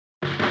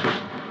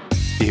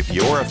If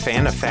you're a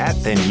fan of fat,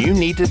 then you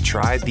need to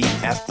try the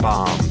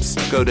F-Bombs.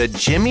 Go to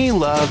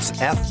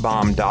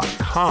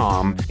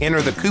JimmyLovesFBomb.com,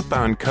 enter the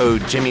coupon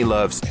code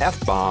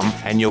JimmyLovesFBomb,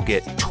 and you'll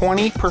get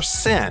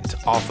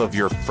 20% off of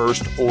your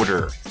first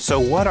order. So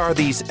what are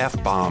these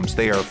F-Bombs?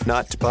 They are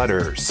nut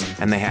butters,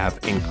 and they have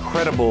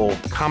incredible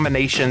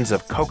combinations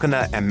of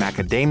coconut and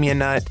macadamia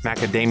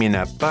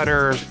nut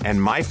butter,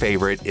 and my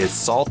favorite is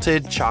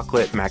salted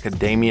chocolate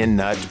macadamia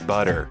nut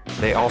butter.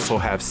 They also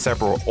have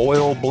several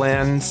oil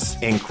blends,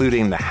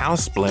 including the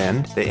house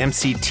blend, the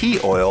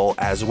MCT oil,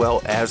 as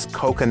well as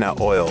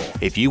coconut oil.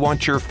 If you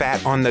want your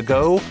fat on the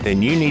go,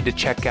 then you need to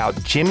check out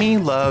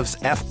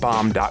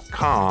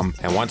JimmyLovesFBomb.com.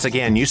 And once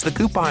again, use the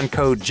coupon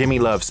code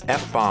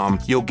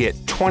JimmyLovesFBomb. You'll get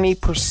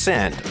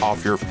 20%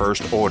 off your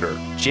first order.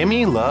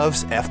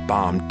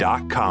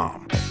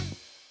 JimmyLovesFBomb.com.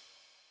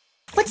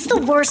 What's the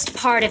worst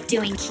part of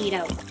doing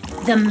keto?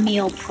 The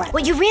meal prep.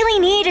 What you really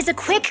need is a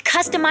quick,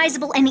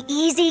 customizable, and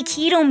easy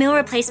keto meal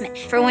replacement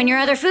for when your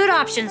other food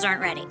options aren't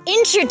ready.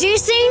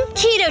 Introducing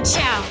Keto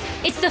Chow.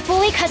 It's the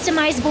fully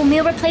customizable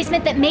meal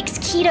replacement that makes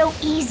keto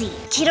easy.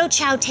 Keto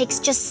Chow takes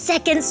just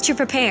seconds to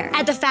prepare.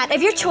 Add the fat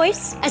of your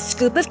choice, a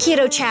scoop of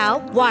Keto Chow,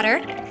 water,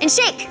 and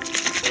shake.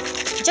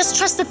 Just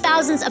trust the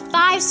thousands of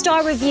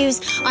 5-star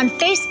reviews on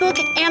Facebook,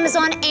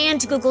 Amazon,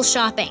 and Google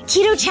Shopping.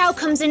 Keto Chow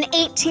comes in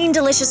 18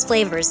 delicious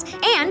flavors.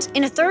 And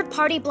in a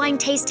third-party blind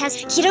taste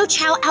test, Keto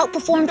Chow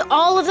outperformed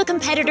all of the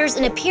competitors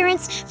in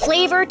appearance,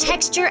 flavor,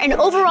 texture, and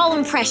overall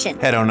impression.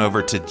 Head on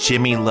over to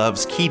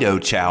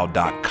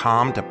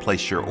JimmyLovesKetoChow.com to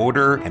place your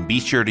order, and be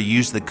sure to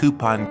use the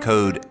coupon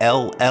code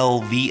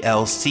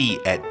LLVLC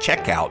at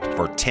checkout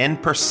for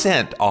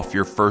 10% off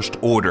your first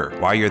order.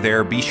 While you're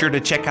there, be sure to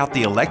check out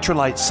the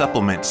electrolyte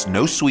supplements.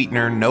 No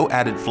sweetener, no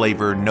added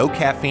flavor, no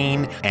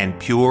caffeine, and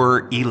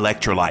pure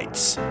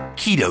electrolytes.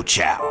 Keto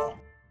Chow.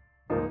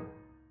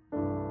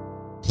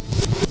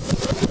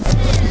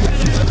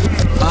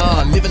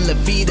 Living La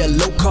Vida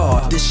low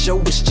carb. This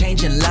show is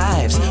changing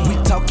lives. We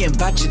talking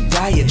about your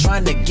diet,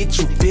 trying to get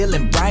you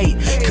feeling right.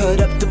 Cut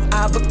up them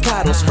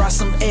avocados, fry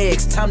some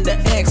eggs. Time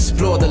to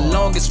explore the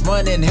longest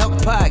running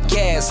health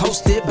podcast,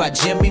 hosted by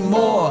Jimmy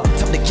Moore.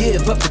 Time to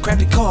give up the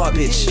crappy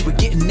garbage. We're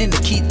getting into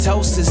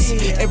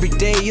ketosis. Every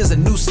day is a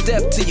new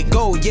step to your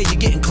goal. Yeah, you're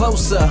getting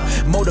closer,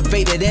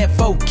 motivated and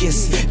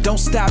focused. Don't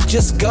stop,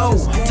 just go.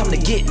 Time to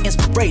get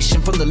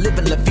inspiration from the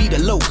Living La Vida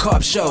Low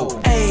Carb Show.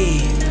 Hey,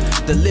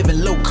 the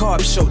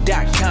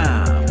livinglowcarbshow.com.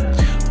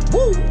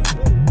 Woo!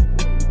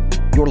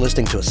 You're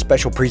listening to a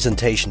special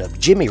presentation of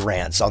Jimmy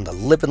Rants on the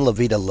Livin' La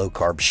Vida Low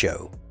Carb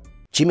Show.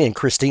 Jimmy and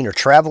Christine are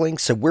traveling,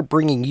 so we're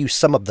bringing you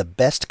some of the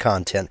best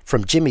content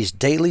from Jimmy's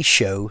daily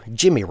show,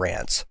 Jimmy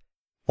Rants.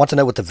 Want to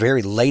know what the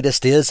very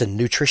latest is in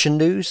nutrition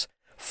news?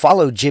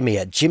 Follow Jimmy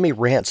at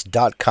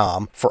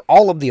jimmyrants.com for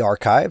all of the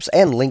archives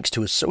and links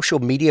to his social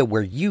media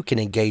where you can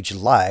engage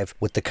live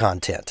with the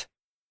content.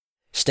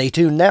 Stay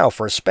tuned now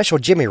for a special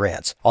Jimmy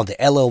Rants on the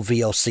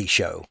LLVLC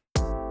show.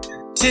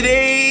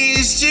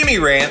 Today's Jimmy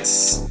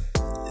Rants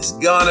is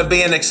gonna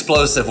be an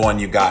explosive one,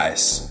 you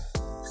guys.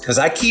 Because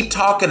I keep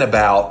talking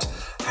about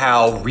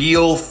how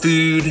real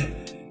food,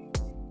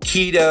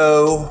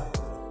 keto,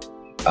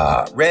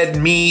 red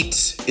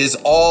meat is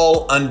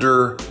all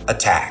under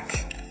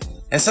attack.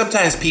 And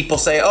sometimes people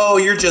say, oh,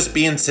 you're just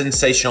being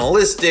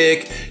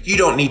sensationalistic. You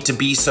don't need to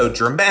be so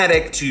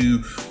dramatic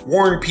to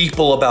warn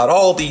people about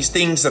all these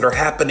things that are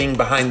happening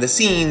behind the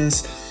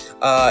scenes.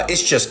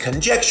 It's just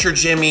conjecture,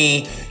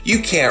 Jimmy. You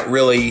can't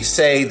really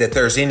say that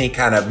there's any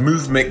kind of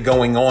movement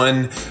going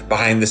on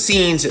behind the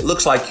scenes. It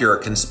looks like you're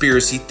a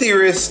conspiracy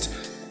theorist.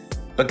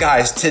 But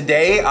guys,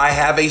 today I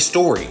have a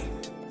story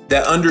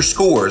that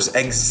underscores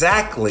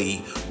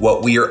exactly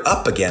what we are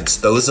up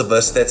against, those of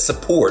us that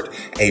support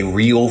a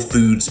real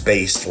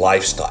foods-based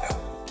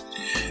lifestyle.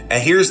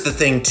 And here's the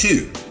thing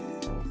too.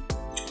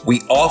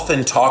 We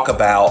often talk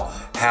about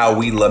how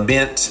we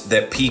lament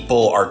that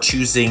people are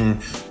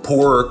choosing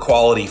poorer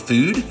quality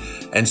food.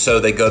 And so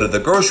they go to the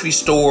grocery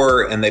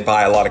store and they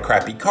buy a lot of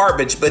crappy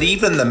garbage. But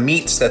even the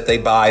meats that they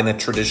buy in a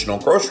traditional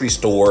grocery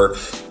store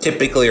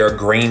typically are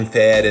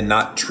grain-fed and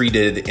not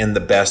treated in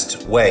the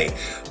best way.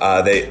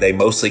 They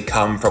mostly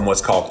come from what's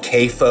called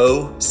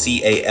CAFO,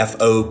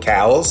 C-A-F-O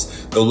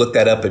cows. Go look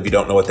that up if you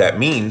don't know what that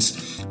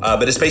means.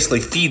 But it's basically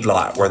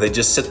feedlot where they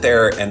just sit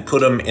there and put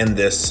them in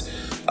this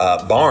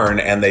barn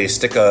and they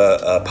stick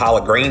a pile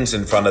of grains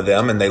in front of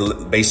them and they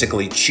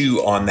basically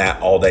chew on that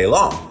all day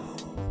long.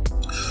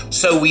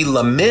 So we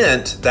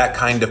lament that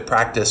kind of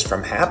practice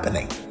from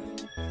happening.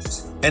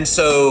 And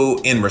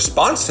so in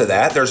response to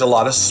that, there's a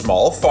lot of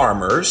small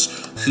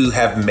farmers who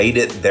have made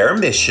it their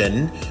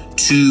mission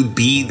to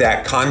be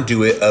that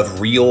conduit of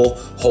real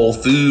whole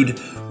food,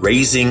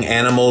 raising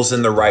animals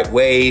in the right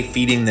way,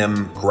 feeding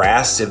them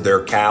grass if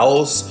they're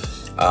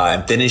cows,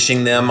 and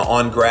finishing them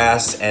on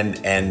grass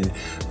and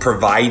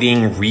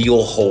providing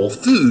real whole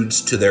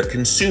foods to their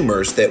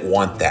consumers that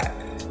want that.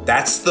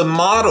 That's the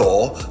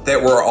model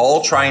that we're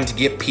all trying to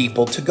get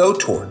people to go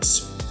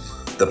towards.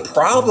 The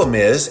problem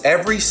is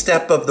every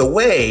step of the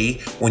way,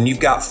 when you've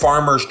got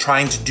farmers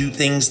trying to do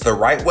things the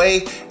right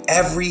way,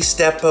 every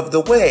step of the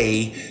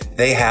way,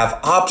 they have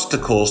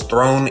obstacles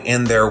thrown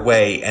in their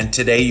way. And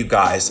today, you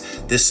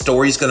guys, this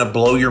story is going to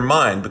blow your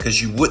mind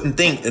because you wouldn't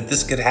think that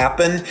this could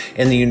happen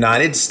in the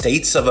United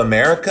States of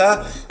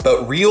America,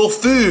 but real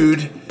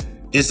food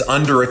is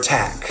under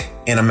attack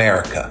in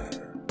America.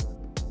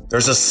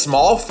 There's a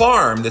small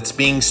farm that's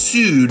being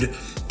sued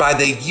by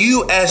the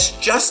U.S.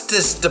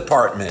 Justice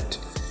Department.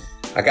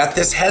 I got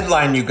this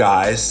headline, you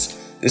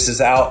guys. This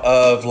is out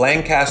of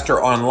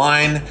Lancaster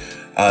Online.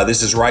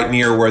 This is right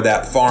near where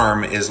that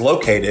farm is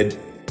located.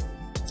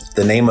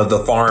 The name of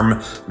the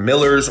farm,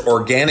 Miller's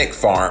Organic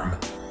Farm,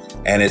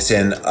 and it's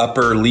in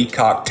Upper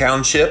Leacock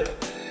Township.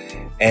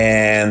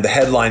 And the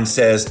headline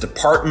says,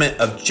 Department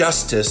of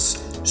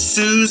Justice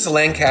sues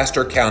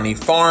Lancaster County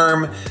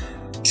Farm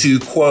to,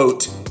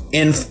 quote,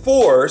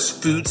 enforce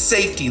food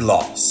safety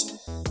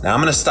laws. Now I'm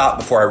going to stop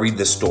before I read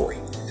this story.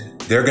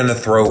 They're going to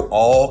throw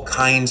all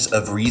kinds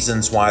of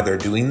reasons why they're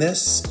doing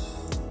this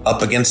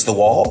up against the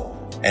wall.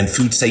 And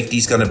food safety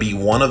is going to be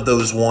one of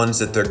those ones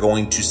that they're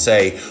going to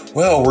say,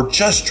 well, we're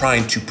just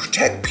trying to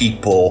protect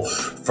people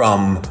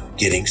from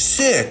getting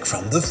sick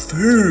from the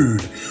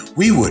food.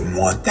 We wouldn't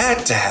want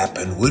that to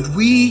happen, would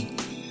we?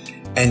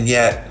 And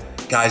yet,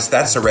 guys,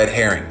 that's a red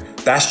herring.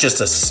 That's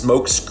just a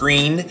smoke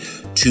screen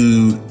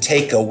to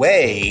take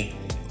away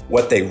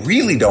what they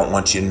really don't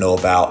want you to know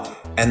about.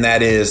 And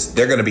that is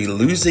they're going to be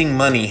losing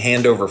money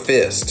hand over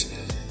fist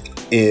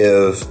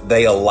if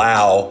they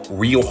allow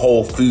real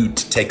whole food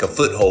to take a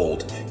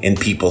foothold in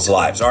people's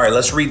lives. All right,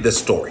 let's read this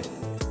story.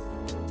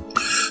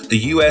 The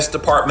U.S.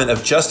 Department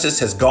of Justice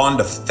has gone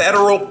to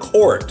federal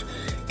court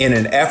in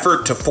an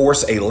effort to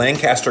force a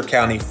Lancaster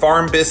County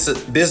farm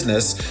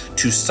business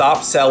to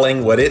stop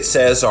selling what it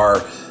says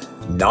are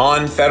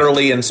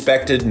non-federally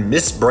inspected,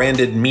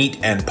 misbranded meat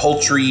and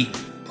poultry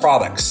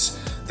products.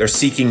 They're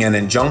seeking an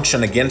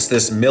injunction against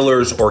this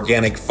Miller's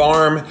Organic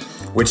Farm,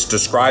 which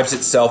describes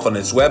itself on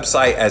its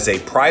website as a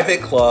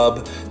private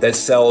club that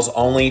sells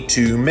only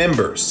to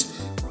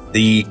members.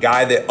 The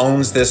guy that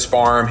owns this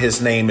farm, his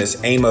name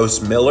is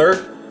Amos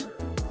Miller.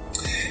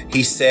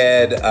 He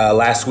said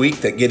last week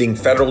that getting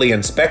federally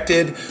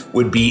inspected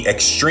would be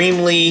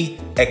extremely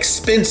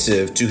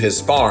expensive to his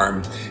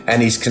farm,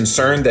 and he's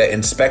concerned that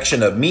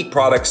inspection of meat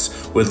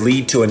products would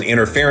lead to an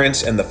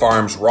interference in the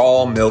farm's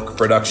raw milk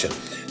production.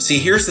 See,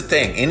 here's the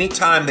thing.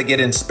 Anytime they get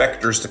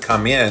inspectors to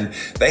come in,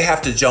 they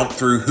have to jump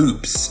through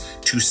hoops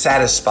to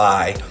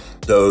satisfy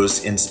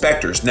those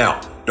inspectors. Now,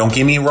 don't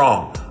get me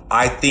wrong.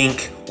 I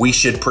think we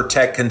should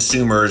protect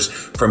consumers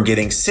from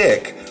getting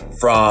sick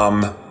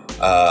from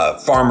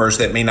farmers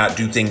that may not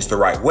do things the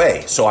right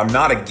way. So I'm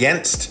not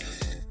against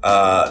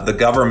the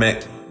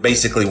government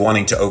basically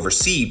wanting to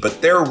oversee,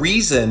 but their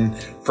reason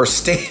for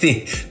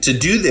stating to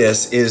do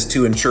this is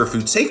to ensure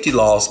food safety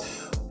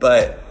laws.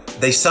 But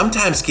they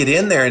sometimes get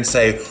in there and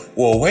say,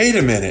 well, wait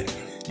a minute,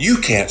 you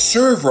can't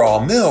serve raw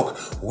milk.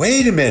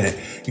 Wait a minute,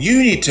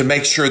 you need to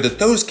make sure that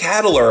those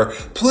cattle are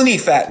plenty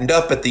fattened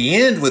up at the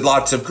end with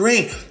lots of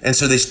grain. And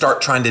so they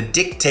start trying to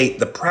dictate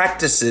the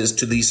practices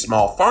to these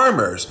small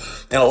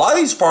farmers. And a lot of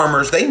these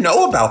farmers, they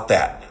know about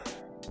that.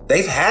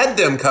 They've had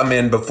them come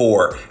in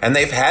before, and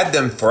they've had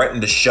them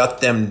threaten to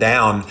shut them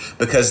down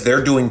because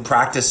they're doing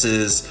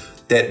practices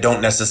that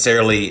don't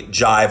necessarily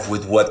jive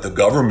with what the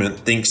government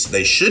thinks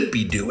they should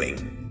be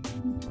doing.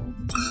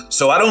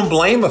 So I don't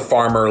blame a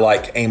farmer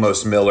like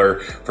Amos Miller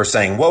for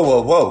saying,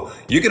 whoa,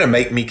 you're going to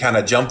make me kind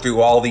of jump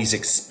through all these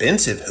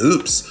expensive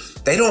hoops.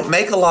 They don't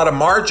make a lot of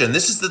margin.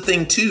 This is the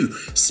thing too.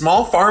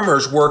 Small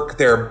farmers work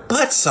their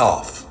butts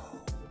off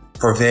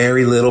for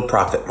very little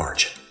profit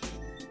margin.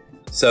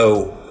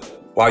 So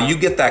while you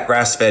get that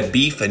grass-fed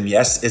beef, and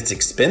yes, it's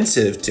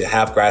expensive to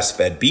have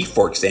grass-fed beef,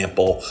 for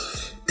example,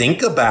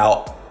 think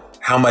about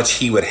how much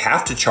he would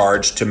have to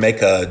charge to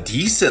make a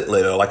decent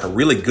living, like a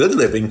really good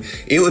living.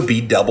 It would be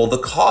double the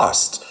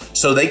cost.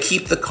 So they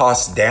keep the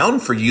cost down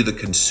for you, the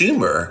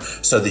consumer,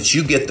 so that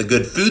you get the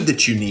good food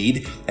that you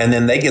need. And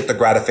then they get the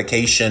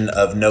gratification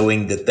of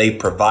knowing that they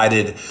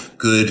provided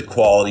good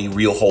quality,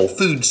 real whole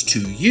foods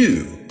to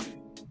you.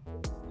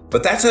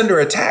 But that's under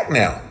attack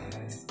now.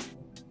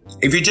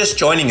 If you're just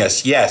joining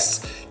us,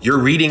 yes, you're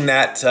reading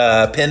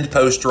that pinned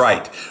post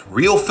right.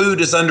 Real food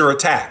is under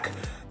attack.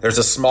 There's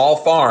a small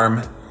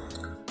farm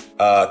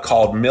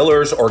called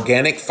Miller's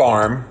Organic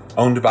Farm,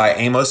 owned by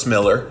Amos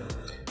Miller,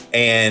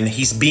 and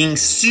he's being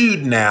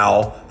sued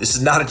now, this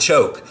is not a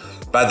joke,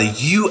 by the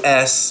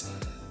U.S.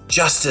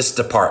 Justice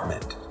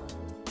Department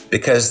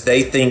because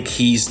they think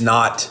he's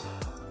not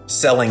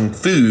selling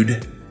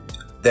food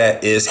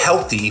that is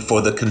healthy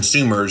for the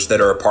consumers that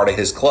are a part of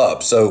his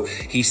club. So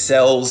he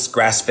sells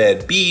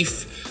grass-fed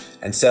beef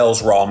and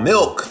sells raw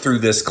milk through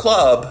this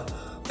club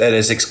that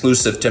is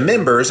exclusive to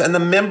members, and the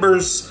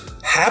members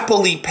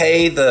happily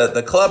pay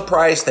the club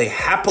price. They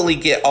happily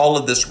get all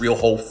of this real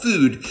whole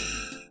food.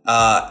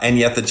 And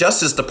yet the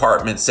Justice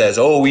Department says,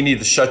 oh, we need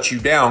to shut you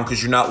down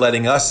because you're not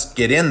letting us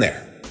get in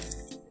there.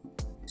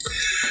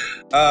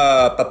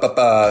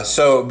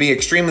 So it'd be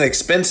extremely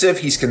expensive.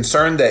 He's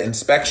concerned that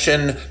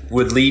inspection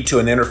would lead to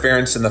an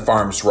interference in the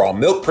farm's raw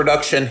milk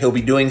production. He'll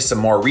be doing some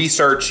more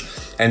research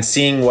and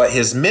seeing what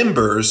his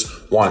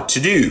members want to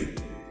do.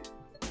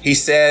 He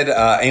said,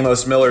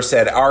 Amos Miller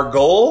said, our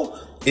goal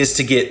is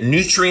to get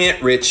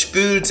nutrient-rich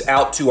foods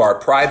out to our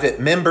private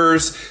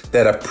members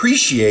that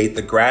appreciate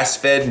the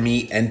grass-fed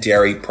meat and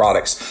dairy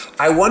products.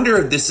 I wonder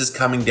if this is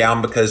coming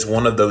down because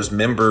one of those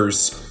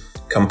members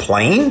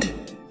complained?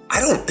 I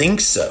don't think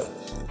so.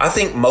 I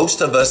think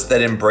most of us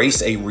that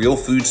embrace a real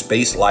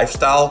foods-based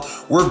lifestyle,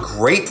 we're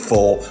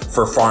grateful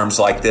for farms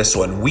like this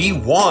one. We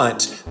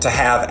want to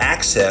have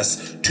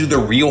access to the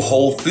real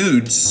whole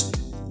foods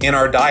in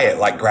our diet,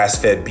 like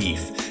grass-fed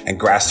beef and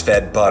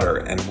grass-fed butter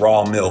and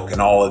raw milk and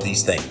all of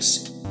these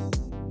things.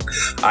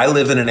 I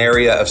live in an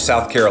area of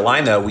South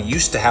Carolina. We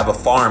used to have a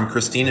farm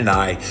Christine and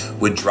I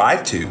would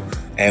drive to,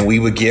 and we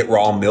would get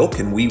raw milk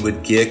and we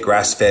would get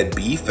grass-fed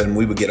beef and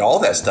we would get all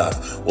that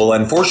stuff. Well,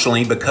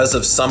 unfortunately, because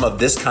of some of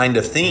this kind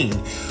of thing,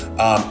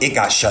 it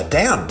got shut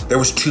down. There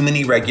was too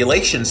many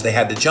regulations they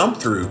had to jump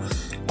through,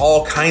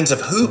 all kinds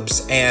of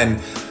hoops,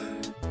 and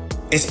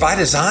it's by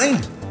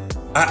design.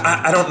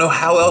 I don't know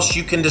how else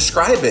you can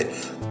describe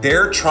it.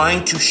 They're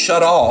trying to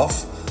shut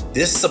off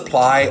this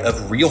supply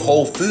of real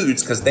whole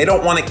foods because they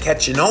don't want it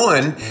catching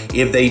on.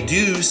 If they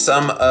do,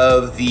 some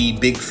of the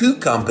big food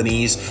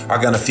companies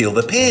are going to feel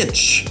the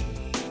pinch.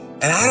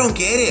 And I don't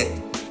get it.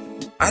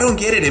 I don't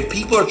get it. If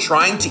people are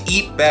trying to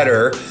eat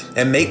better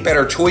and make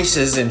better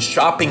choices and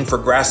shopping for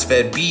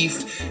grass-fed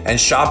beef and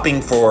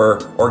shopping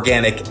for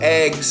organic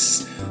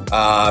eggs,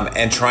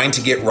 and trying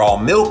to get raw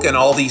milk and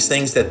all these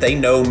things that they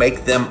know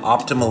make them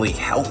optimally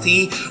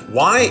healthy,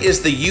 why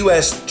is the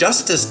U.S.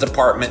 Justice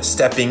Department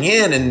stepping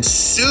in and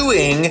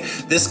suing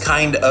this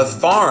kind of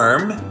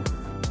farm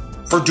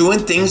for doing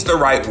things the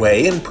right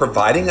way and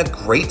providing a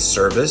great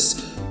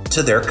service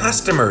to their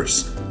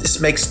customers? This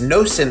makes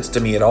no sense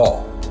to me at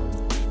all.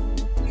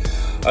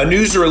 A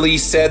news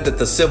release said that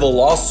the civil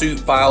lawsuit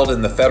filed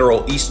in the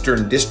Federal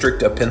Eastern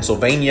District of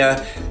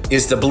Pennsylvania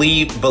is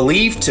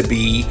believed to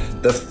be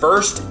the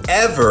first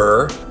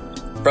ever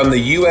from the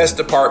U.S.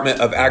 Department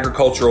of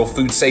Agricultural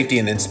Food Safety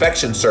and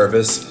Inspection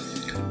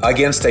Service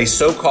against a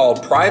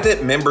so-called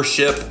private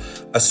membership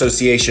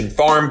association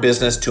farm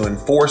business to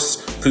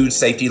enforce food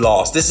safety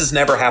laws. This has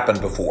never happened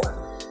before.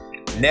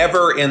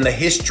 Never in the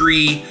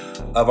history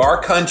of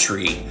our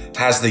country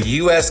has the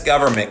U.S.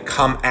 government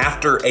come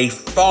after a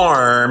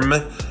farm.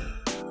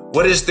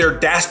 What is their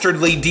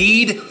dastardly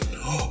deed?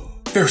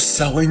 They're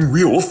selling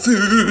real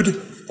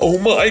food. Oh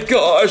my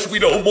gosh, we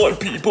don't want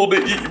people to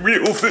eat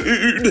real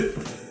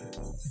food.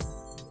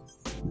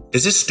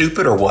 Is this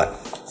stupid or what?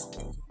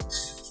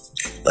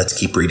 Let's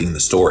keep reading the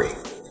story.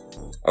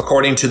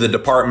 According to the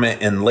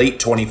department, in late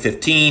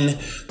 2015,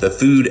 the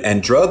Food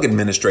and Drug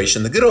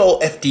Administration, the good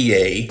old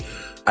FDA,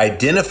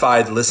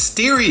 identified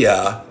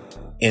listeria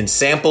in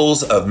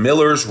samples of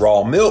Miller's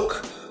raw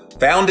milk,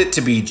 found it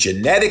to be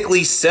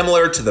genetically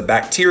similar to the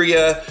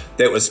bacteria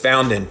that was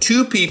found in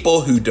two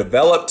people who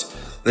developed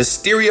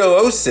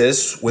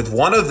listeriosis, with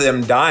one of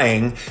them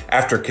dying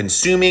after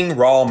consuming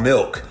raw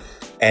milk,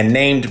 and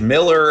named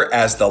Miller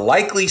as the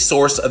likely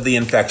source of the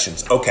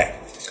infections. Okay,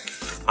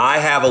 I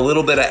have a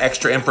little bit of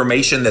extra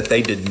information that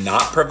they did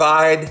not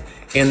provide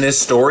in this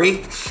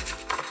story.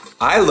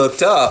 I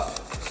looked up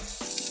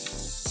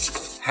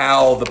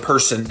how the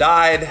person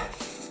died.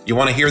 You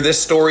want to hear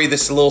this story?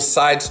 This is a little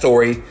side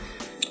story.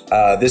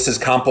 This is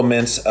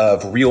compliments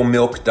of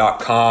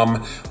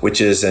realmilk.com,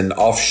 which is an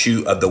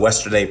offshoot of the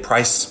Western A.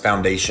 Price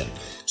Foundation.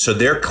 So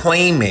they're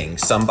claiming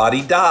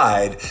somebody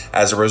died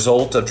as a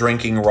result of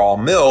drinking raw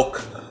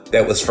milk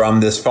that was from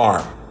this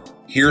farm.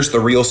 Here's the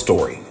real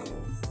story.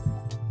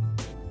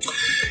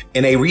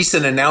 In a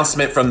recent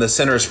announcement from the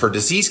Centers for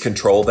Disease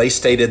Control, they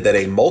stated that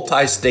a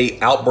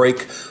multi-state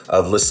outbreak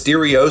of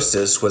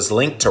listeriosis was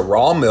linked to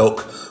raw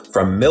milk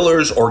from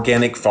Miller's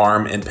Organic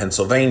Farm in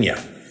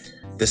Pennsylvania.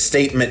 The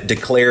statement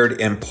declared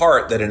in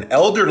part that an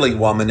elderly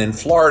woman in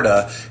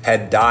Florida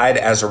had died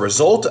as a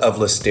result of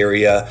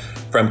listeria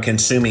from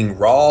consuming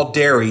raw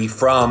dairy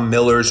from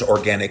Miller's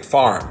Organic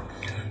Farm.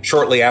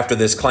 Shortly after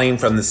this claim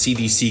from the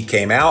CDC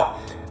came out,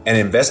 an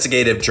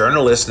investigative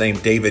journalist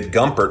named David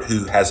Gumpert,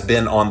 who has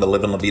been on the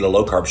Livin' La Vida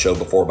Low Carb show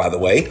before, by the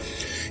way,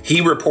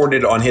 he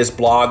reported on his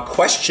blog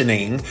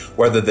questioning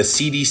whether the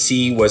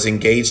CDC was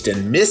engaged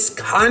in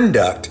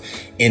misconduct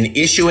in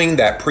issuing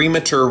that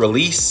premature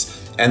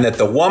release, and that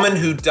the woman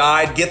who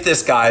died, get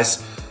this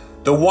guys,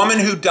 the woman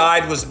who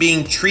died was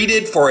being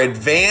treated for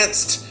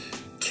advanced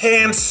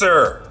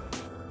cancer.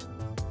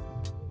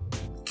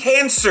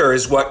 Cancer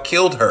is what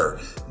killed her,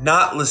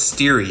 not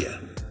listeria.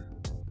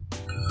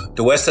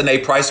 The Weston A.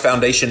 Price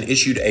Foundation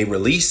issued a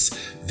release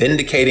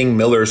vindicating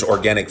Miller's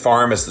Organic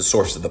Farm as the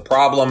source of the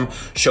problem,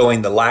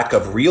 showing the lack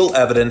of real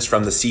evidence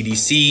from the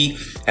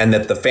CDC and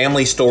that the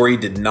family story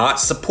did not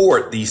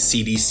support these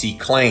CDC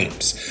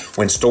claims.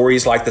 When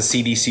stories like the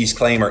CDC's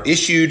claim are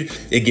issued,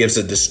 it gives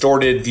a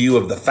distorted view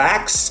of the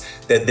facts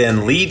that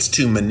then leads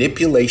to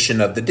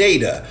manipulation of the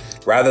data.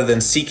 Rather than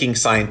seeking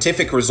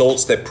scientific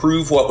results that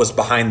prove what was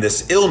behind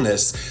this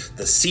illness,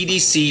 the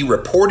CDC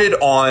reported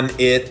on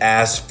it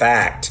as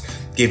fact,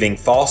 giving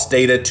false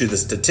data to the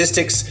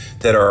statistics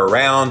that are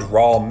around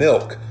raw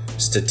milk,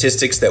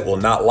 statistics that will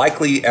not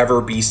likely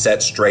ever be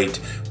set straight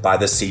by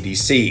the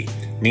CDC.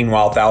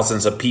 Meanwhile,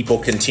 thousands of people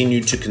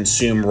continue to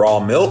consume raw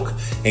milk,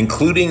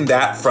 including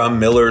that from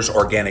Miller's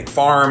Organic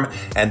Farm,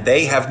 and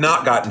they have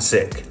not gotten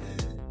sick.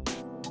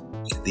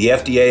 The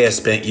FDA has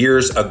spent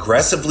years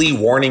aggressively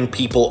warning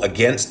people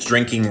against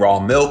drinking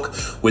raw milk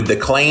with the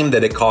claim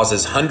that it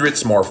causes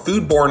hundreds more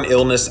foodborne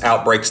illness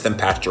outbreaks than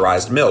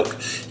pasteurized milk.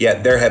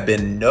 Yet there have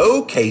been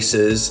no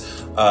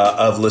cases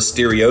of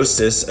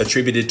listeriosis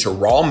attributed to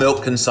raw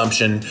milk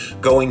consumption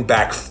going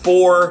back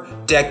 4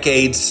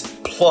 decades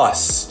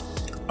plus.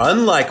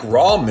 Unlike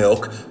raw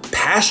milk,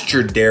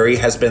 pastured dairy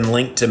has been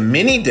linked to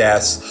many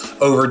deaths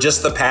over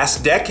just the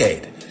past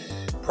decade.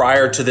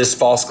 Prior to this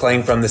false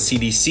claim from the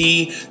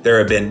CDC, there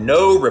have been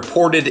no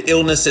reported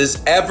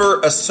illnesses ever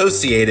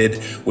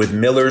associated with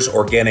Miller's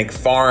Organic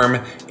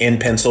Farm in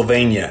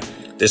Pennsylvania.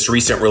 This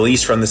recent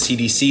release from the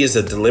CDC is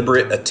a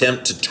deliberate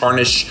attempt to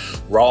tarnish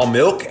raw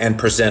milk and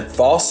present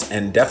false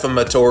and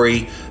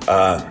defamatory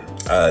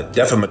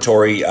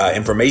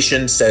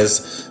information,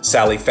 says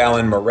Sally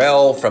Fallon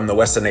Morell from the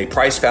Weston A.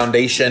 Price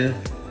Foundation.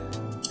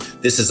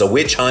 This is a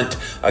witch hunt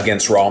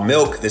against raw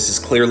milk. This is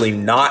clearly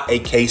not a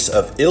case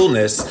of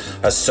illness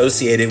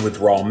associated with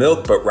raw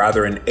milk, but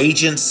rather an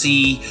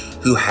agency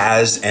who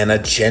has an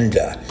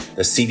agenda.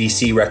 The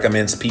CDC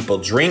recommends people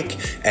drink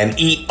and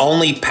eat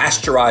only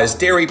pasteurized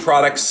dairy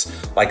products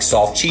like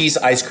soft cheese,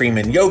 ice cream,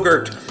 and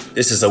yogurt.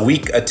 This is a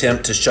weak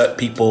attempt to shut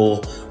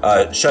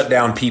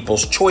down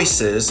people's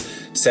choices,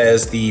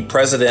 says the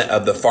president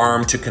of the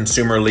Farm to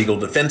Consumer Legal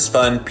Defense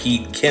Fund,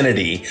 Pete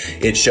Kennedy.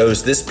 It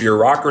shows this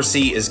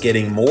bureaucracy is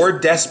getting more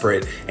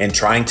desperate and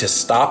trying to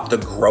stop the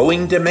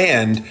growing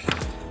demand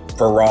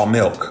for raw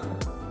milk.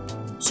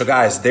 So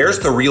guys, there's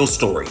the real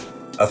story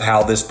of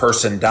how this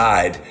person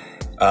died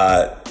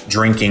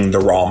drinking the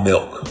raw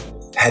milk.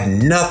 Had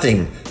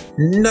nothing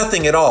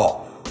at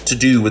all to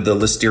do with the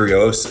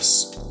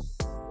listeriosis.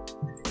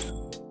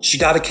 She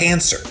died of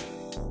cancer.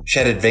 She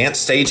had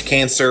advanced stage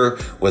cancer,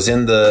 was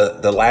in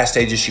the last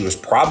stages. She was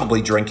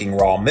probably drinking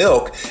raw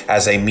milk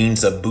as a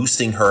means of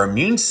boosting her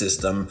immune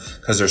system,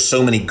 because there's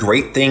so many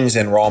great things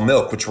in raw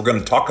milk, which we're going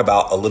to talk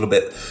about a little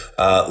bit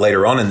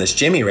later on in this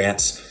Jimmy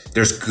Rants.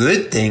 There's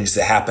good things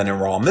that happen in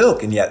raw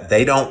milk, and yet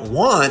they don't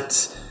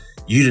want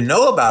you to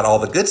know about all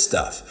the good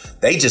stuff.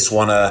 They just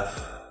want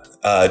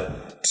to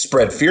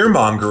spread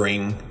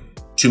fear-mongering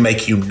to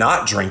make you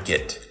not drink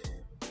it.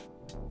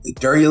 The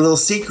dirty little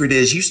secret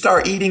is you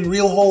start eating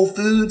real whole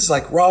foods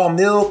like raw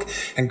milk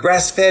and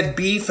grass-fed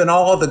beef and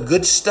all the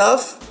good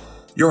stuff,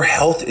 your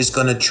health is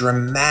going to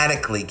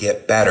dramatically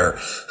get better.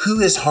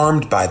 Who is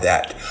harmed by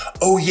that?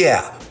 Oh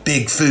yeah,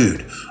 big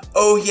food.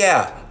 Oh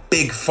yeah,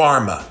 big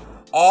pharma.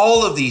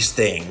 All of these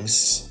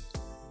things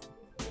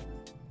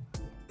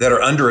that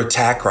are under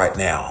attack right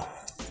now.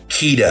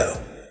 Keto,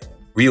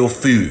 real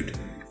food,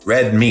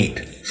 red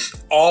meat.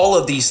 All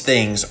of these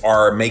things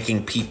are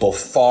making people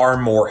far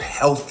more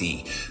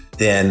healthy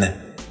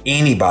than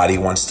anybody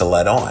wants to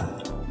let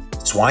on.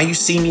 It's why you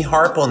see me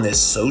harp on this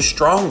so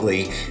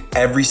strongly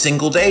every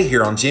single day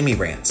here on Jimmy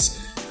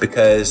Rants,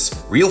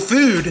 because real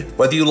food,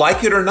 whether you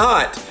like it or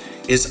not,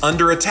 is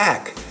under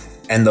attack.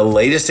 And the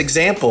latest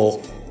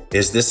example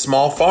is this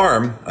small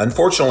farm,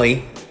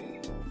 unfortunately,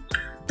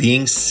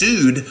 being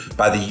sued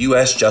by the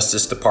U.S.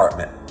 Justice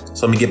Department.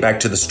 So let me get back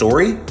to the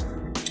story.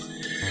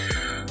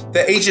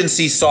 The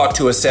agency sought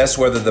to assess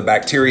whether the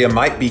bacteria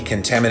might be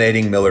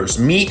contaminating Miller's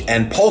meat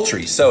and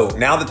poultry. So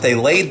now that they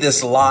laid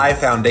this lie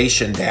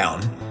foundation down,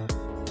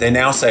 they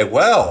now say,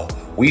 well,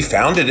 we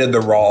found it in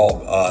the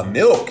raw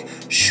milk.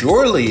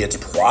 Surely it's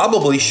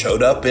probably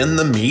showed up in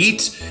the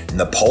meat and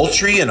the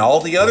poultry and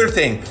all the other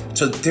things.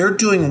 So they're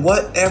doing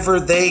whatever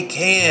they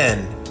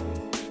can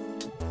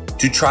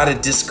to try to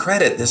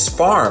discredit this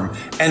farm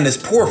and this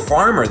poor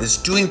farmer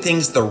that's doing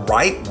things the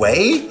right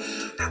way.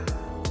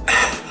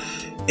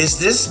 Is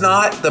this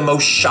not the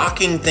most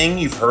shocking thing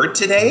you've heard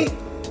today?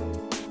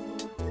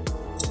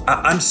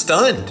 I'm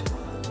stunned.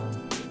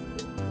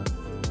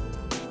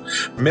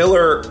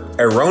 Miller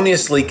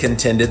erroneously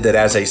contended that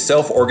as a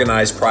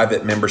self-organized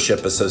private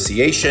membership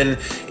association,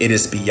 it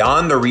is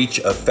beyond the reach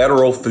of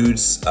federal food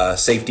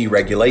safety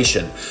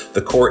regulation.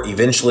 The court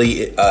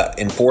eventually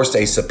enforced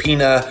a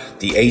subpoena.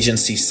 The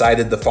agency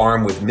cited the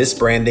farm with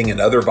misbranding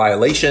and other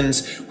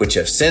violations, which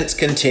have since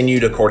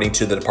continued according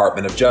to the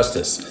Department of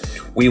Justice.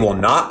 We will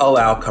not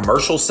allow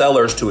commercial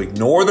sellers to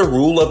ignore the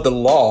rule of the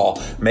law,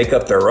 make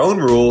up their own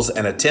rules,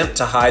 and attempt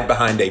to hide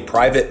behind a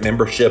private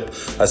membership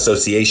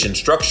association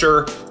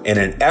structure in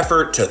an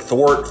effort to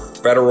thwart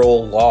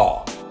federal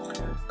law.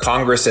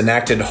 Congress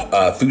enacted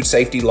food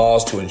safety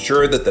laws to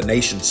ensure that the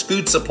nation's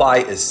food supply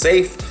is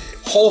safe,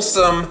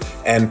 wholesome,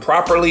 and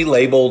properly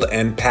labeled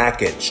and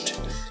packaged.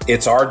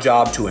 It's our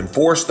job to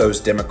enforce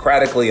those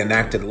democratically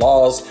enacted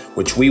laws,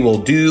 which we will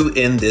do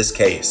in this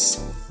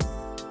case.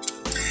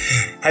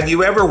 Have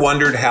you ever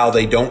wondered how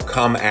they don't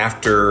come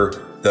after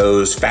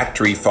those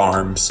factory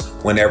farms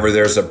whenever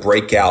there's a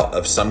breakout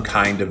of some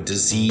kind of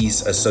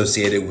disease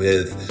associated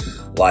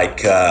with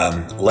like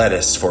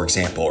lettuce, for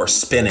example, or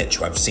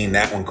spinach? I've seen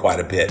that one quite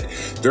a bit.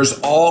 There's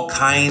all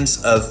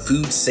kinds of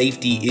food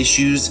safety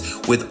issues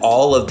with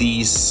all of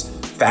these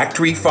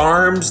factory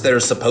farms that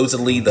are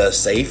supposedly the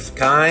safe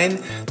kind,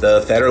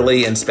 the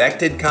federally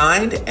inspected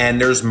kind,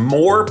 and there's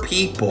more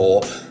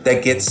people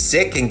that get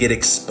sick and get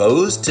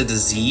exposed to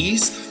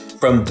disease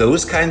from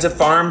those kinds of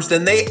farms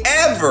than they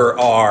ever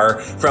are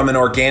from an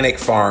organic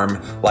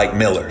farm like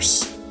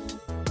Miller's.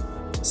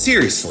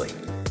 Seriously.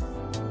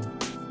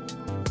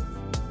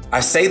 I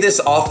say this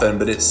often,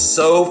 but it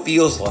so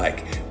feels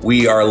like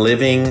we are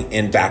living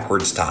in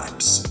backwards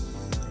times.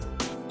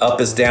 Up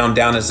is down,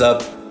 down is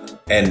up,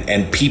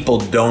 and people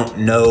don't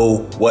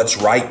know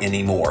what's right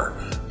anymore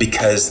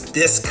because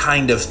this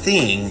kind of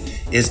thing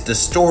is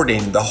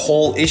distorting the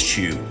whole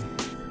issue.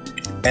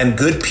 And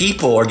good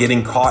people are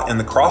getting caught in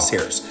the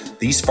crosshairs.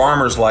 These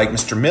farmers like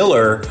Mr.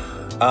 Miller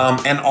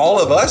and all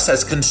of us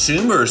as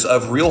consumers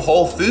of real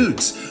whole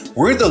foods,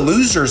 we're the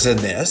losers in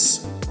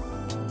this.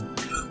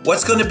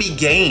 What's going to be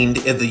gained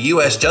if the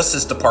U.S.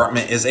 Justice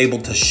Department is able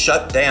to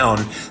shut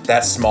down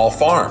that small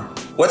farm?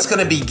 What's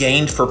going to be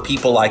gained for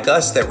people like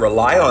us that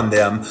rely on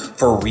them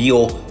for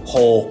real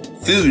whole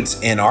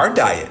foods in our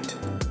diet?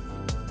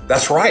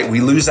 That's right,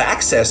 we lose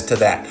access to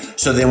that.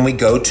 So then we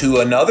go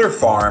to another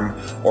farm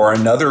or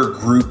another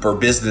group or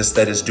business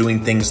that is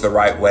doing things the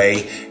right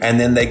way, and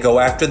then they go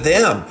after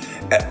them.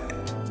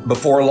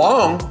 Before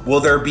long, will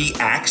there be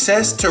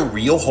access to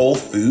real whole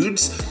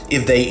foods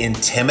if they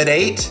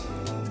intimidate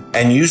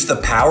and use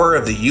the power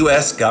of the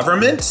U.S.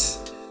 government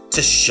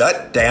to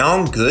shut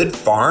down good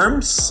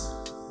farms?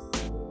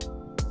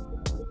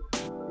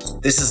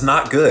 This is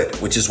not good,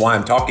 which is why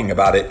I'm talking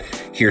about it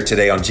here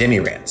today on Jimmy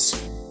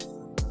Rants.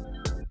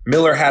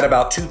 Miller had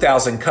about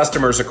 2,000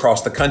 customers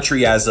across the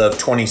country as of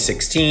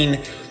 2016.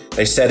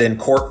 They said in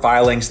court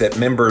filings that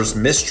members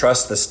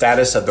mistrust the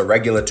status of the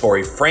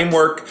regulatory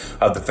framework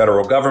of the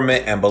federal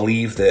government and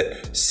believe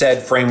that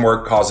said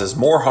framework causes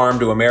more harm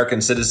to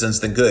American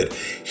citizens than good.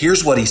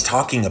 Here's what he's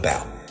talking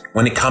about.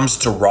 When it comes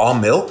to raw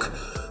milk,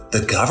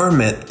 the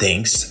government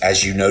thinks,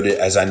 as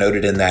I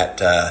noted in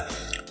that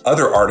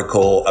other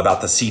article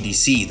about the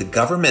CDC, the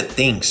government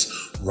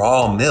thinks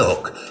raw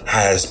milk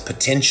has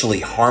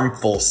potentially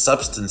harmful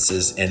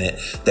substances in it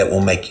that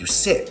will make you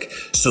sick.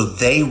 So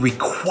they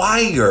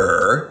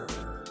require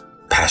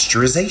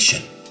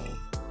pasteurization,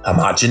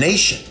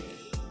 homogenation,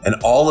 and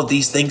all of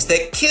these things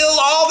that kill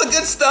all the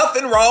good stuff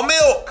in raw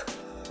milk.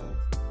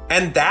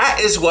 And that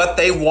is what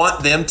they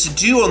want them to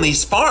do on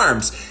these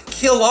farms.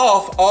 Kill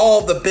off all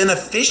the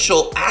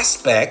beneficial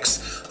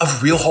aspects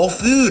of real whole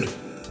food.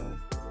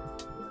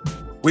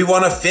 We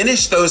want to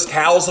finish those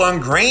cows on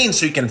grain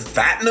so you can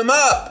fatten them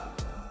up.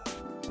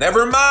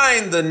 Never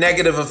mind the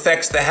negative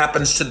effects that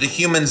happens to the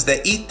humans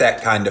that eat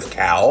that kind of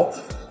cow,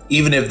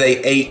 even if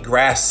they ate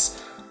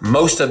grass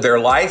most of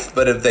their life.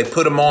 But if they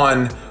put them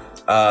on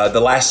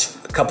the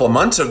last couple of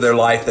months of their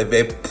life,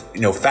 they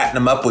fatten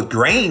them up with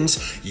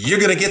grains, you're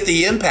going to get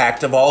the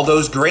impact of all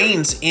those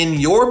grains in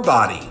your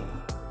body.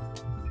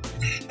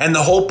 And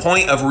the whole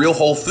point of real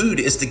whole food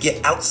is to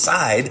get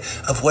outside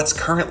of what's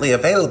currently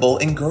available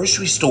in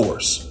grocery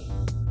stores.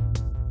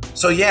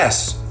 So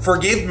yes,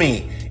 forgive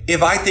me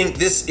if I think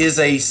this is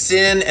a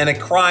sin and a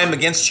crime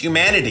against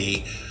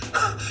humanity,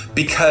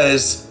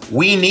 because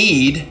we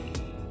need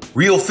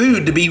real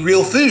food to be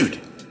real food.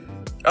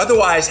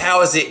 Otherwise,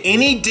 how is it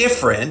any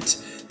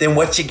different than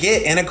what you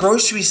get in a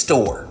grocery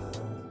store?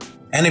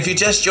 And if you're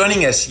just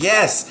joining us,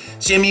 yes,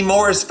 Jimmy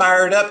Moore is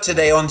fired up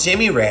today on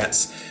Jimmy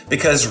Rants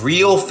because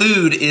real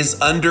food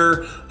is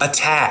under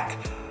attack.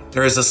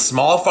 There is a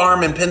small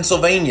farm in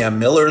Pennsylvania,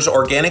 Miller's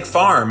Organic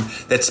Farm,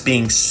 that's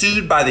being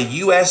sued by the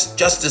U.S.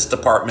 Justice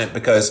Department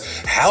because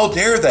how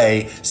dare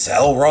they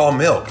sell raw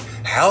milk?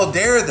 How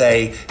dare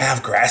they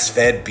have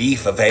grass-fed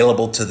beef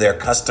available to their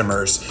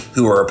customers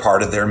who are a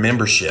part of their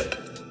membership?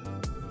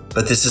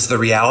 But this is the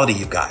reality,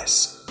 you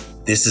guys.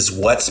 This is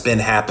what's been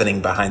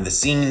happening behind the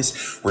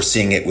scenes. We're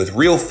seeing it with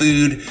real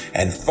food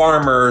and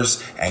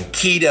farmers and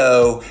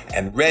keto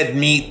and red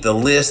meat. The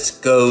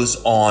list goes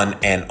on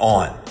and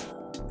on.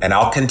 And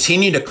I'll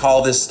continue to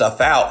call this stuff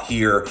out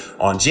here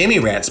on Jimmy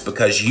Rants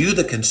because you,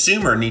 the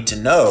consumer, need to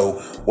know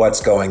what's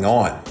going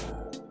on.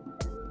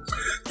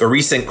 The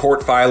recent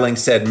court filing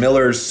said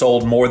Miller's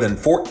sold more than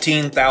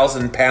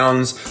 14,000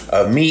 pounds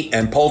of meat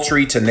and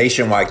poultry to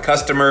nationwide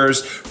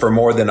customers for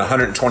more than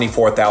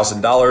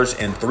 $124,000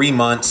 in 3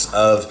 months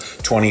of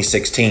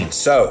 2016.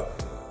 So,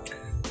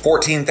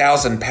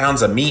 14,000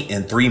 pounds of meat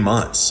in 3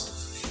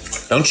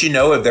 months. Don't you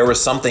know if there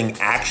was something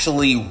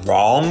actually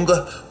wrong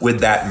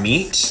with that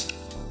meat,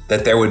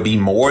 that there would be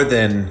more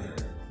than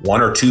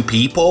 1 or 2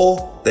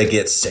 people that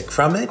get sick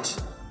from it?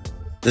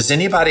 Does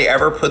anybody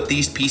ever put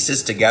these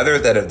pieces together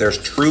that if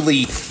there's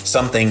truly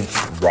something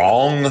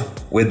wrong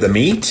with the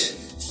meat,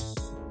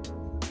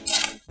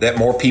 that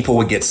more people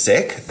would get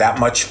sick? That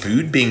much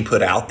food being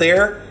put out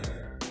there?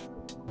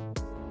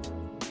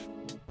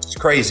 It's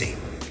crazy.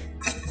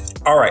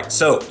 All right,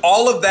 so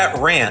all of that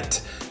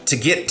rant to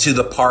get to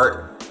the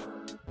part,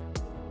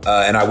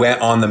 and I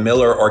went on the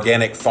Miller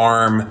Organic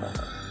Farm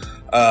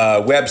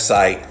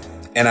website,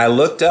 and I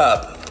looked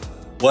up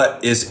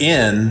what is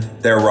in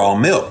their raw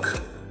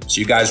milk.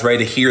 So you guys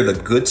ready to hear the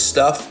good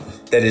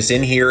stuff that is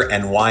in here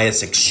and why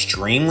it's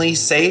extremely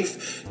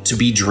safe to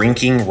be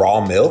drinking raw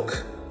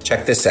milk?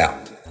 Check this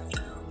out.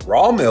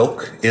 Raw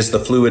milk is the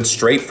fluid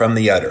straight from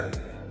the udder.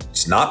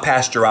 It's not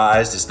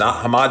pasteurized, it's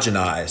not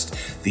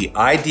homogenized. The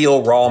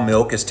ideal raw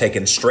milk is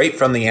taken straight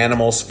from the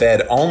animals,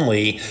 fed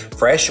only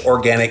fresh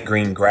organic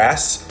green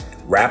grass,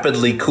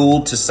 rapidly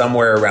cooled to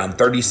somewhere around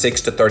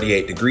 36 to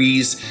 38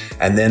 degrees,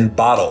 and then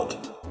bottled.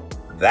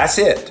 That's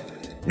it.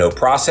 No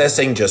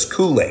processing, just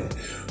cooling.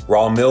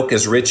 Raw milk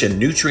is rich in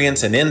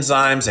nutrients and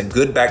enzymes and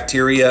good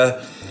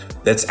bacteria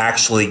that's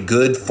actually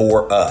good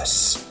for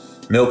us.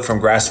 Milk from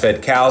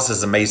grass-fed cows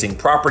has amazing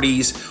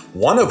properties,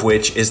 one of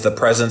which is the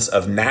presence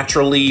of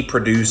naturally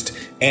produced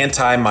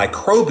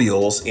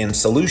antimicrobials in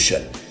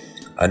solution.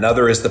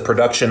 Another is the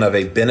production of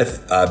a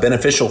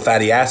beneficial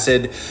fatty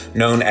acid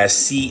known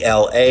as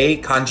CLA,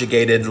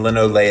 conjugated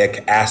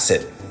linoleic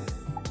acid.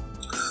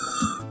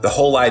 The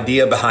whole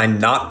idea behind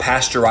not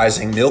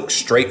pasteurizing milk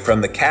straight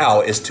from the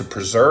cow is to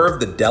preserve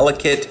the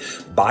delicate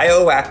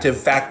bioactive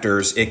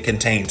factors it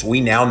contains.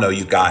 We now know,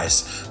 you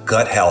guys,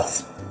 gut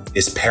health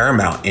is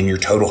paramount in your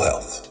total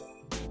health.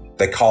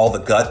 They call the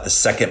gut the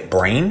second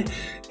brain,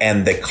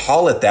 and they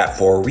call it that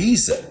for a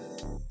reason.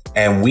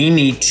 And we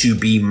need to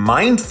be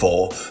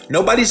mindful.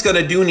 Nobody's going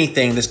to do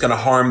anything that's going to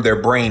harm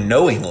their brain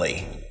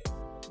knowingly.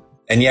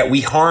 And yet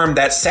we harm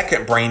that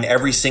second brain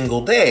every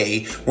single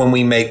day when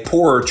we make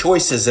poorer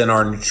choices in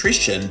our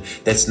nutrition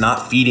that's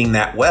not feeding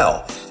that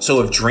well.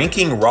 So if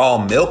drinking raw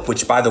milk,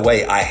 which by the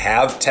way, I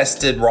have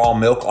tested raw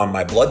milk on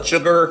my blood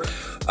sugar,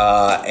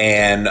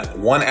 and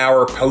 1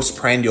 hour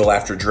postprandial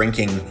after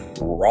drinking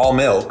raw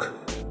milk,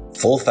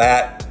 full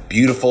fat,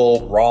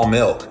 beautiful raw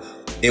milk,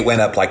 it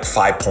went up like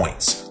 5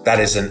 points. That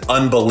is an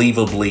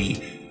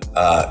unbelievably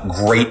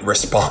great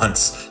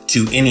response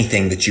to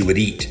anything that you would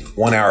eat.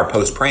 1 hour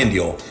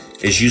postprandial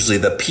is usually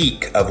the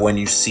peak of when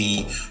you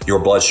see your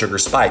blood sugar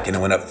spike, and it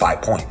went up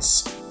 5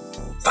 points.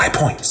 5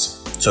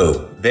 points.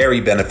 So very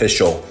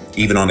beneficial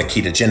even on a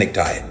ketogenic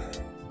diet.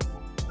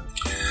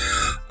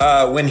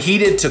 When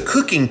heated to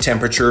cooking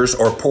temperatures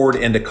or poured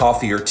into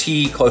coffee or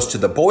tea close to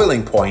the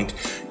boiling point,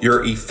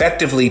 you're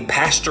effectively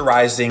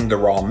pasteurizing the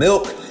raw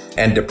milk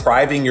and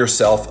depriving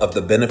yourself of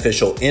the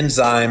beneficial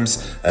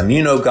enzymes,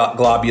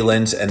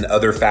 immunoglobulins, and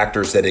other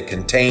factors that it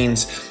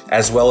contains,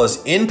 as well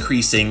as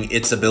increasing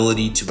its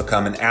ability to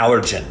become an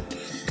allergen.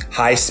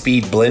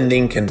 High-speed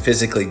blending can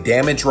physically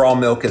damage raw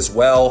milk as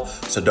well,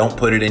 so don't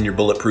put it in your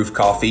bulletproof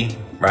coffee,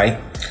 right?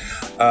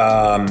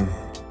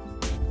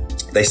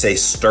 They say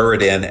stir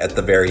it in at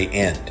the very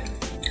end.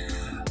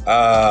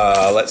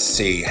 Let's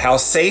see. How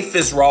safe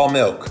is raw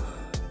milk?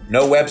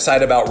 No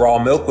website about raw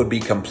milk would be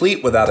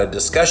complete without a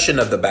discussion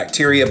of the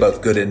bacteria,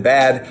 both good and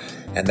bad.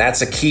 And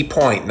that's a key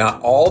point. Not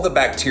all the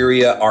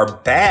bacteria are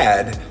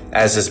bad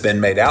as has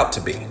been made out to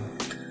be.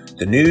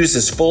 The news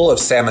is full of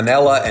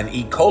salmonella and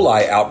E.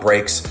 coli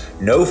outbreaks.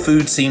 No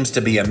food seems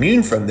to be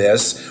immune from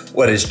this.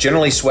 What is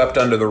generally swept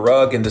under the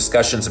rug in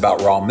discussions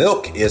about raw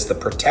milk is the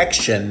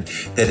protection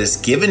that is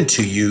given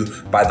to you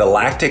by the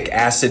lactic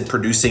acid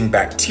producing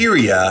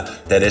bacteria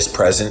that is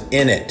present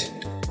in it.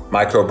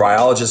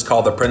 Microbiologists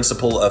call the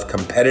principle of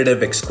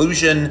competitive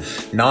exclusion.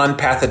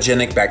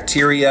 Non-pathogenic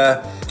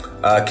bacteria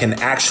can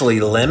actually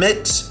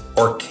limit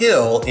or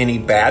kill any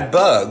bad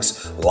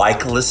bugs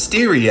like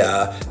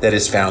listeria that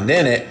is found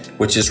in it,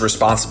 which is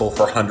responsible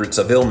for hundreds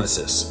of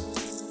illnesses.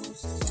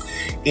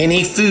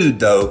 Any food,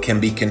 though, can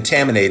be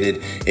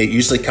contaminated. It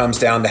usually comes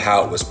down to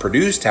how it was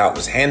produced, how it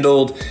was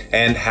handled,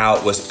 and how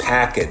it was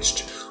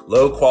packaged.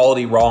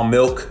 Low-quality raw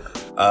milk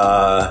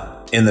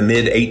in the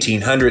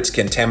mid-1800s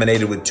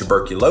contaminated with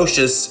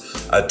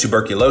tuberculosis.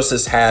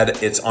 Tuberculosis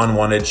had its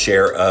unwanted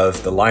share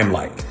of the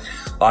limelight.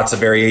 Lots of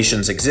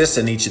variations exist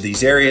in each of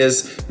these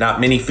areas.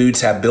 Not many foods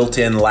have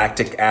built-in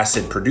lactic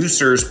acid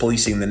producers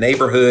policing the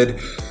neighborhood.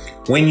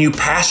 When you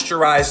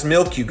pasteurize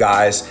milk, you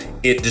guys,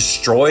 it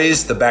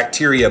destroys the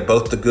bacteria,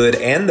 both the good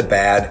and the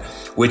bad,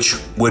 which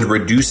would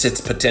reduce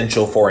its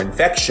potential for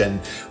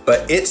infection,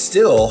 but it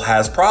still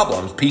has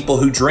problems. People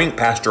who drink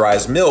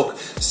pasteurized milk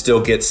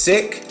still get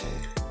sick,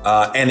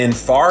 and in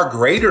far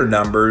greater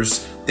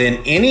numbers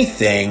than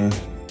anything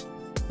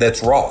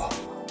that's raw.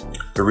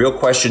 The real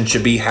question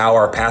should be, how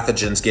are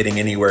pathogens getting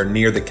anywhere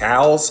near the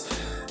cows?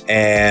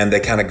 And they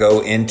kind of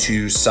go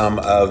into some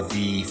of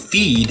the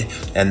feed,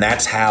 and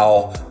that's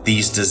how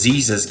these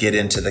diseases get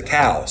into the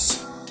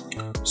cows.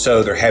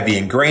 So they're heavy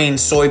in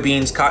grains,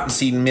 soybeans,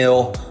 cottonseed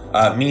meal.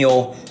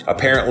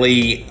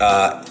 Apparently,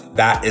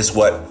 that is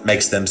what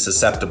makes them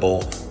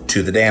susceptible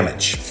to the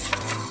damage.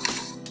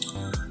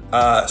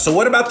 So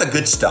what about the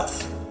good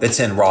stuff that's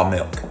in raw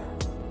milk?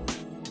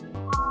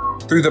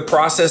 Through the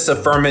process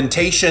of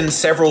fermentation,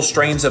 several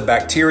strains of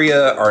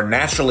bacteria are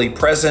naturally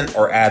present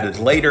or added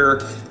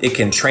later. It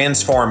can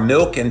transform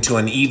milk into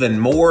an even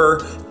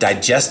more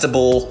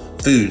digestible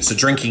food. So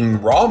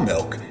drinking raw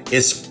milk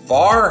is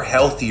far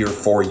healthier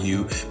for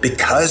you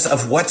because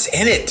of what's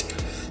in it.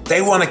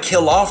 They want to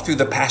kill off through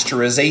the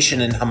pasteurization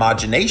and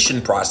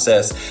homogenation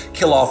process,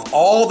 kill off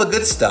all the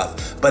good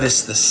stuff, but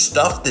it's the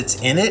stuff that's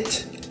in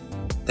it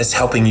that's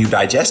helping you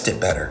digest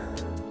it better.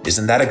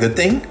 Isn't that a good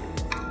thing?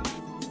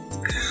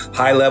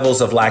 High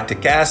levels of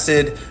lactic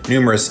acid,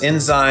 numerous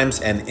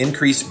enzymes, and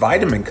increased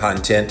vitamin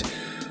content.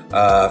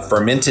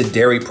 Fermented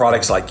dairy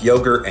products like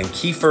yogurt and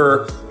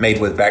kefir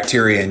made with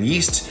bacteria and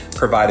yeast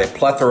provide a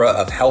plethora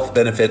of health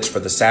benefits for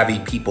the savvy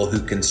people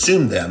who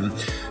consume them.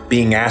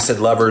 Being acid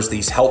lovers,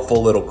 these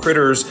helpful little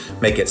critters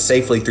make it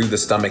safely through the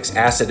stomach's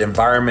acid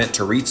environment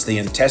to reach the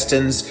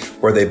intestines,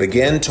 where they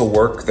begin to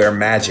work their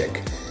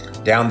magic.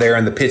 Down there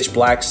in the pitch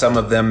black, some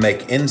of them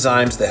make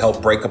enzymes that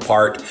help break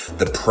apart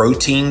the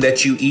protein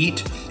that you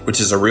eat,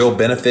 which is a real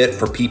benefit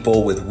for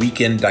people with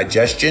weakened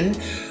digestion.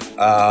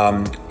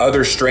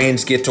 Other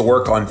strains get to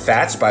work on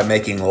fats by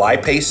making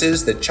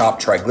lipases that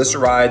chop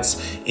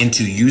triglycerides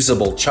into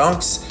usable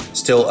chunks.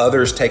 Still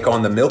others take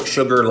on the milk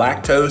sugar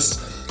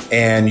lactose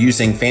and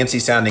using fancy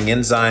sounding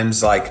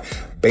enzymes like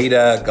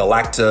beta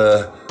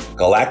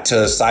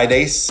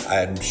galactosidase.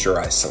 I'm sure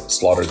I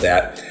slaughtered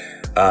that.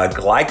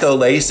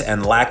 Glycolase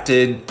and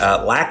lactic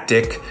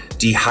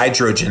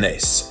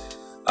dehydrogenase.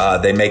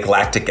 They make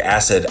lactic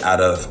acid out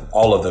of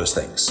all of those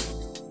things.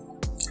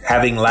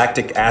 Having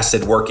lactic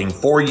acid working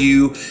for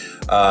you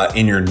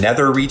in your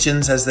nether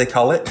regions, as they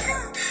call it,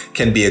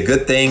 can be a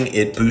good thing.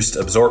 It boosts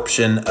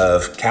absorption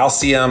of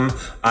calcium,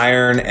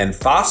 iron, and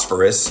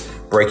phosphorus.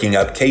 Breaking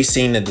up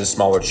casein into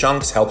smaller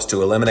chunks helps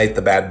to eliminate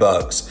the bad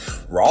bugs.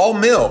 Raw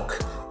milk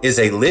is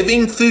a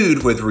living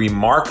food with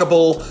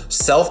remarkable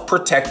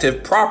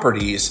self-protective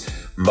properties.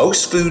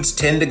 Most foods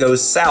tend to go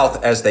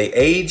south as they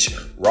age.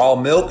 Raw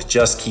milk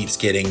just keeps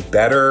getting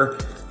better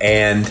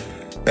and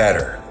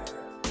better.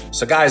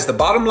 So guys, the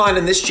bottom line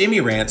in this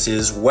Jimmy Rants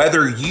is,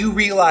 whether you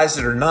realize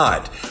it or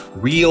not,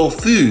 real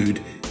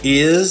food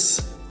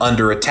is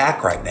under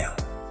attack right now.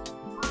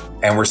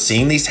 And we're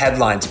seeing these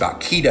headlines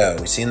about keto.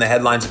 We're seeing the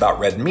headlines about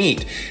red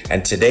meat.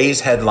 And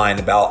today's headline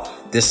about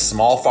this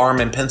small farm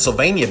in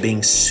Pennsylvania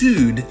being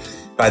sued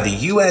by the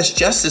U.S.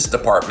 Justice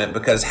Department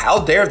because how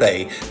dare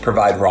they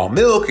provide raw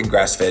milk and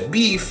grass-fed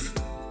beef.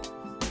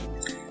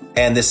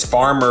 And this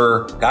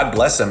farmer, God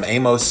bless him,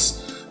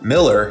 Amos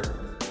Miller,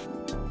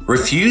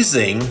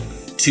 refusing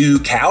to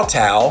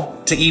kowtow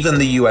to even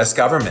the U.S.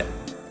 government.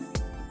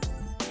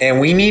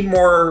 And we need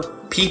more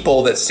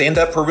people that stand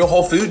up for real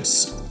whole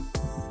foods.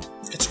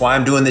 That's why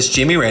I'm doing this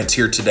Jimmy Rants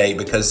here today,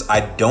 because I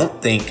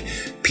don't think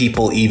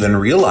people even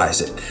realize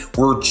it.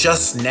 We're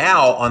just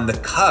now on the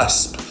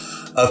cusp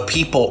of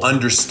people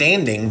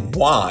understanding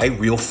why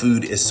real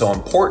food is so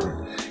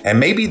important. And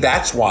maybe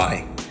that's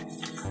why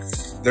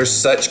there's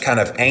such kind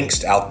of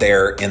angst out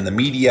there in the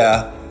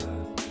media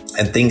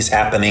and things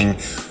happening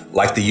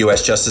like the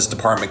U.S. Justice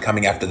Department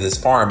coming after this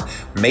farm.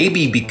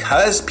 Maybe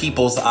because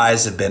people's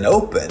eyes have been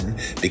open,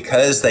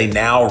 because they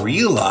now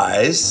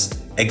realize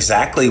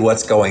exactly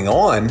what's going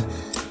on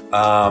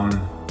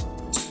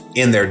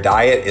in their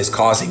diet is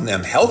causing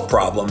them health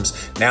problems.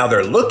 Now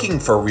they're looking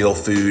for real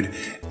food,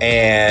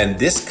 and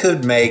this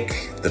could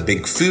make the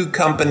big food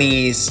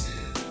companies,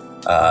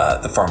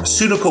 the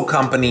pharmaceutical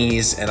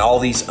companies, and all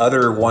these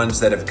other ones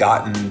that have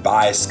gotten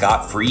by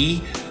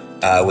scot-free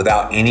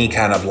without any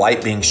kind of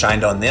light being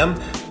shined on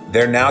them.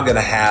 They're now going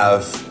to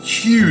have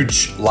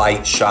huge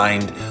light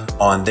shined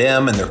on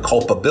them and their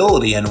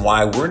culpability and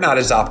why we're not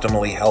as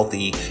optimally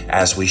healthy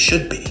as we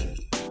should be.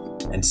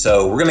 And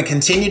so we're going to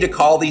continue to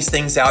call these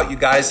things out, you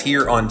guys,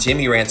 here on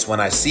Jimmy Rants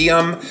when I see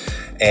them.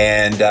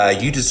 And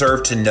you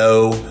deserve to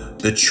know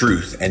the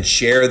truth, and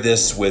share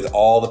this with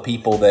all the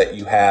people that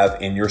you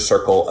have in your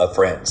circle of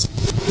friends.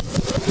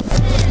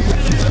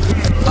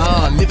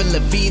 Living la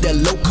vida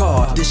low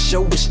carb. This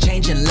show is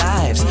changing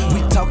lives.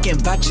 We talking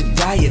about your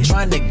diet,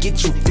 trying to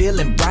get you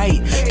feeling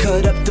right.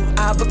 Cut up them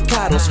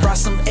avocados, fry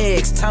some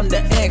eggs. Time to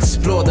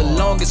explore the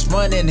longest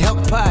running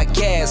health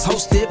podcast,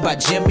 hosted by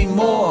Jimmy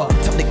Moore.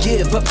 Time to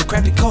give up the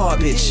crappy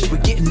garbage. We're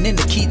getting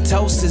into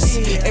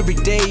ketosis. Every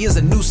day is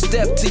a new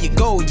step to your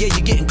goal. Yeah,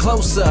 you're getting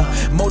closer,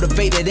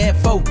 motivated and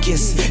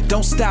focused.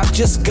 Don't stop,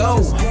 just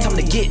go. Time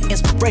to get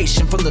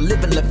inspiration from the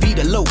Living La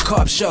Vida Low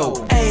Carb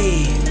Show.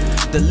 Hey,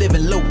 the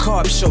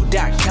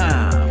livinglowcarbshow.com.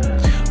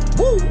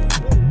 Woo!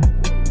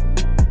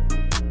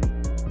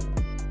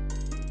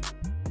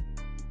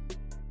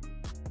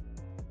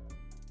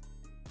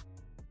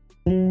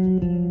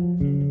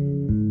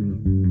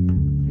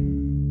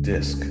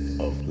 Disc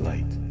of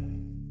light.